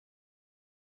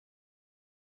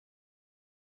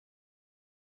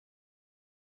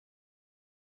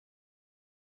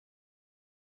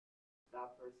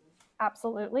that person?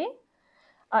 Absolutely.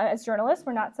 As journalists,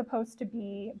 we're not supposed to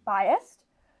be biased.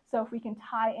 So if we can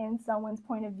tie in someone's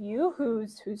point of view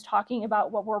who's talking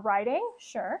about what we're writing,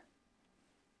 sure.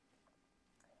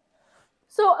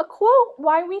 So a quote,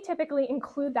 why we typically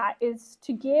include that is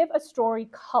to give a story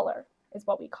color, is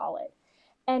what we call it.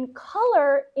 And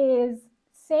color is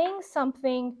saying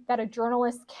something that a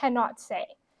journalist cannot say.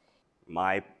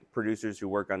 My producers who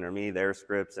work under me, their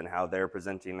scripts and how they're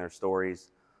presenting their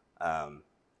stories,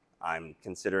 I'm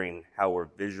considering how we're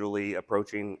visually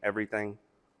approaching everything,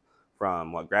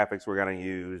 from what graphics we're going to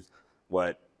use,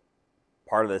 what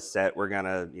part of the set we're going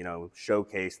to,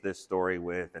 showcase this story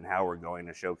with, and how we're going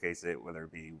to showcase it, whether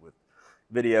it be with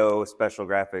video, special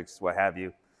graphics, what have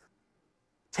you.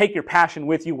 Take your passion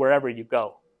with you wherever you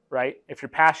go, right? If your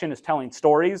passion is telling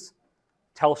stories,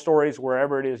 tell stories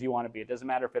wherever it is you want to be. It doesn't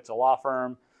matter if it's a law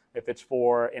firm, if it's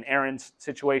for an Erin's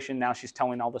situation. Now she's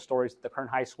telling all the stories at the Kern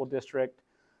High School District.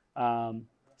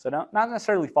 So not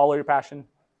necessarily follow your passion,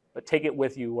 but take it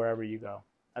with you wherever you go.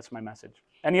 That's my message.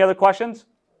 Any other questions?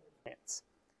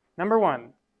 Number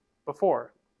one,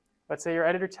 before, let's say your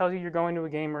editor tells you you're going to a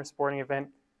game or a sporting event,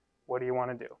 what do you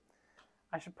want to do?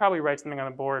 I should probably write something on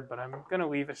the board, but I'm going to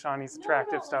leave Ashani's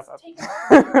attractive stuff up. Take it.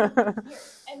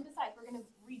 And besides, we're going to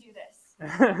redo this. Do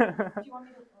you want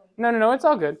me to? No, it's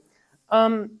all good.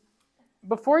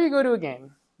 Before you go to a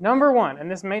game, number one, and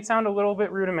this may sound a little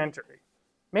bit rudimentary,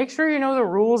 make sure you know the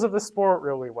rules of the sport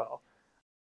really well.